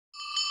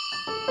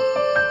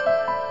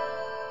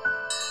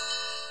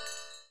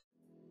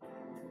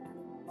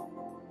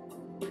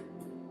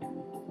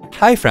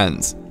Hi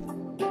friends!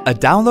 A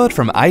download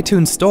from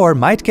iTunes Store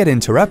might get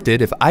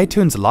interrupted if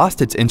iTunes lost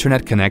its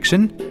internet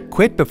connection,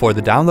 quit before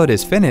the download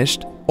is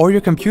finished, or your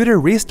computer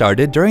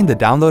restarted during the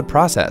download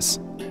process.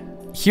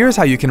 Here's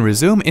how you can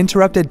resume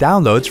interrupted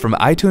downloads from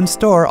iTunes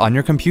Store on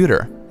your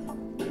computer.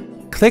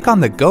 Click on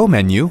the Go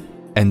menu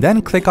and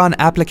then click on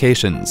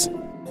Applications.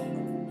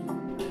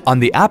 On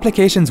the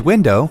Applications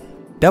window,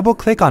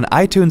 double-click on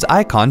iTunes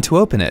icon to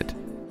open it.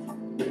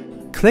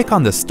 Click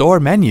on the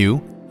Store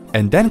menu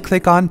and then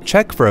click on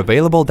Check for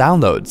available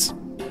downloads.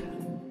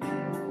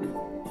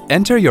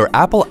 Enter your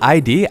Apple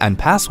ID and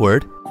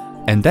password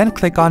and then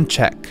click on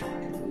Check.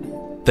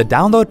 The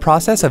download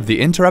process of the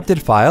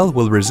interrupted file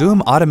will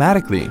resume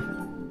automatically.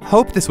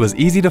 Hope this was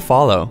easy to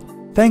follow.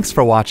 Thanks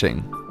for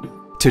watching.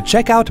 To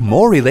check out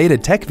more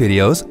related tech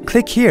videos,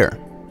 click here.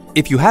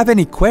 If you have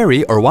any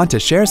query or want to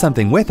share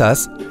something with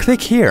us,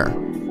 click here.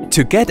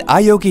 To get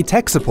iYogi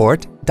tech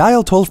support,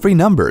 dial toll-free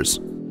numbers.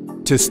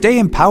 To stay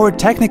empowered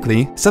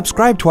technically,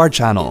 subscribe to our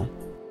channel.